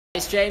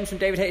It's James from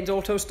David Hayton's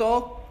Auto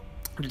Store.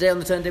 Today on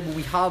the turntable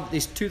we have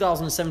this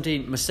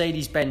 2017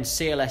 Mercedes-Benz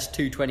CLS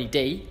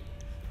 220d,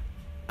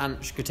 and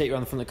just going to take you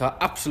around the front of the car.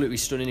 Absolutely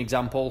stunning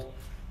example.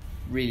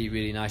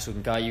 Really nice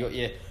looking car. You got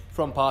your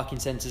front parking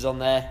sensors on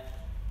there,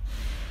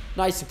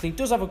 nice and clean.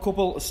 Does have a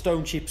couple of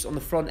stone chips on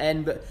the front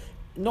end, but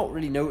not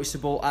really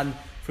noticeable. And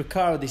for a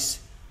car of this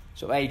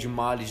sort of age and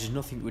mileage, there's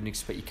nothing you wouldn't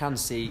expect. You can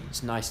see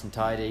it's nice and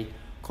tidy.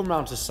 Come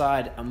round to the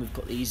side and we've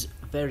got these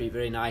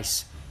very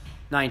nice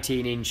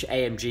 19-inch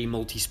AMG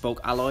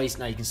multi-spoke alloys.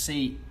 Now you can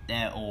see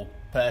they're all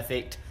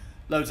perfect.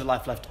 Loads of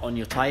life left on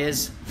your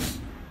tyres.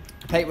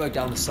 Paintwork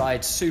down the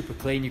side, super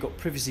clean. You've got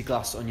privacy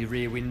glass on your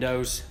rear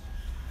windows.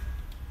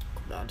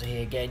 Come down to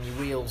here again, your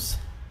wheels,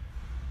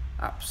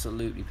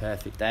 absolutely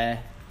perfect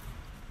there.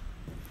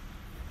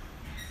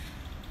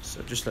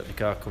 So just let the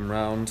car come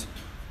round.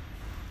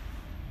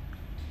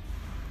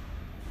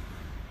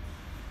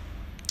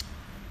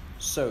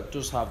 So it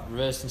does have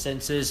reversing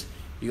sensors.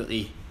 You've got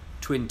the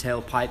twin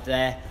tailpipe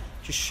there.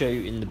 Just show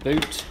you in the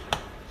boot.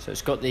 So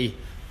it's got the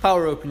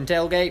power open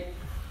tailgate.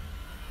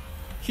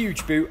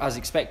 Huge boot as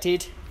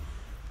expected.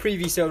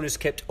 Previous owners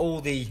kept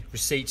all the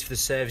receipts for the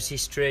service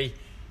history.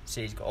 So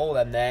he's got all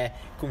them there.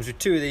 Comes with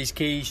 2 of these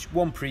keys,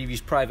 1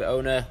 previous private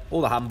owner. All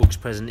the handbooks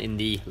present in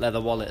the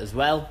leather wallet as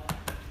well.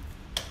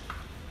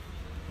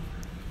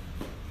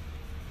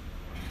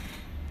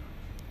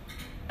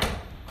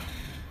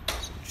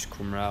 So just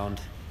come round.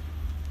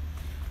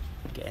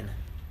 Again,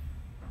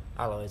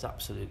 alloy is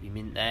absolutely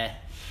mint there.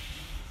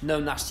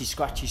 No nasty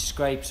scratches,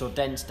 scrapes or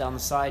dents down the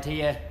side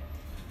here.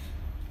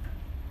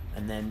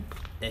 And then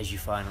there's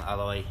your final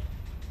alloy.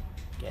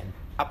 Again,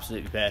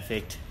 absolutely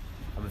perfect,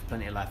 and with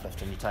plenty of life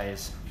left on your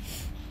tyres.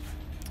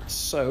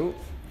 So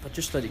I'll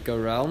just let it go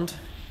round.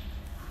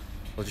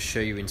 I'll just show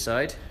you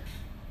inside.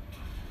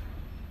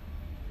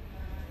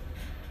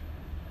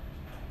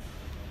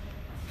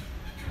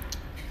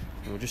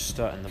 And we'll just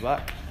start in the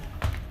back.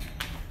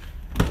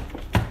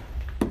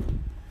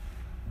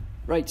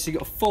 Right, so you've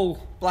got a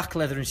full black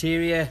leather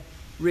interior,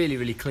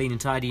 really clean and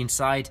tidy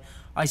inside.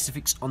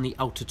 Isofix on the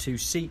outer 2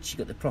 seats. You've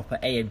got the proper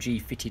AMG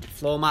fitted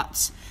floor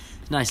mats.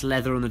 Nice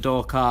leather on the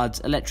door cards,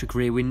 electric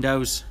rear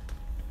windows.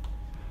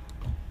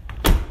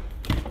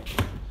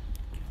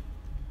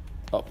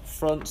 Up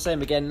front,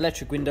 same again,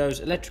 electric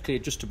windows, electrically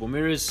adjustable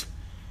mirrors.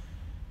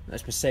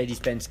 That's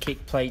Mercedes-Benz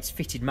kick plates,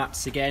 fitted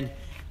mats again.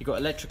 You've got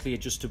electrically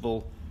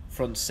adjustable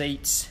front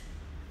seats,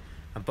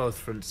 and both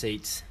front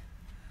seats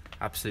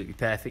absolutely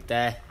perfect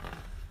there.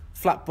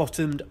 Flat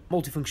bottomed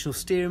multifunctional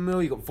steering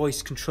wheel. You've got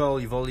voice control,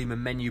 your volume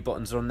and menu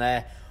buttons are on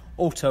there.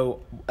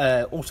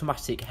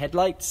 Automatic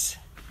headlights.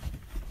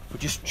 We'll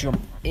just jump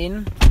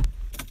in.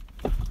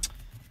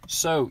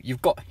 So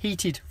you've got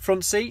heated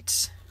front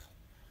seats.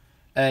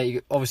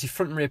 You've got obviously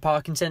front and rear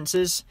parking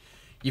sensors.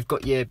 You've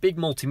got your big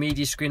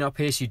multimedia screen up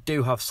here, so you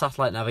do have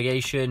satellite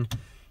navigation.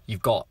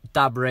 You've got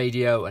DAB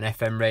radio and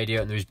FM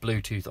radio, and there is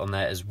Bluetooth on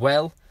there as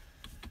well.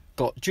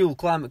 Got dual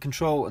climate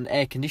control and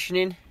air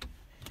conditioning.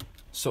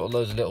 Sort of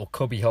loads of little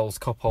cubby holes,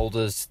 cup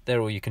holders.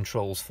 They're all your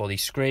controls for the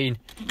screen.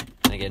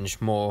 And again,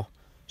 just more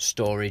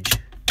storage.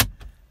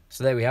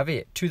 So there we have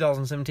it,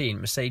 2017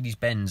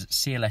 Mercedes-Benz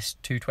CLS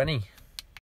 220.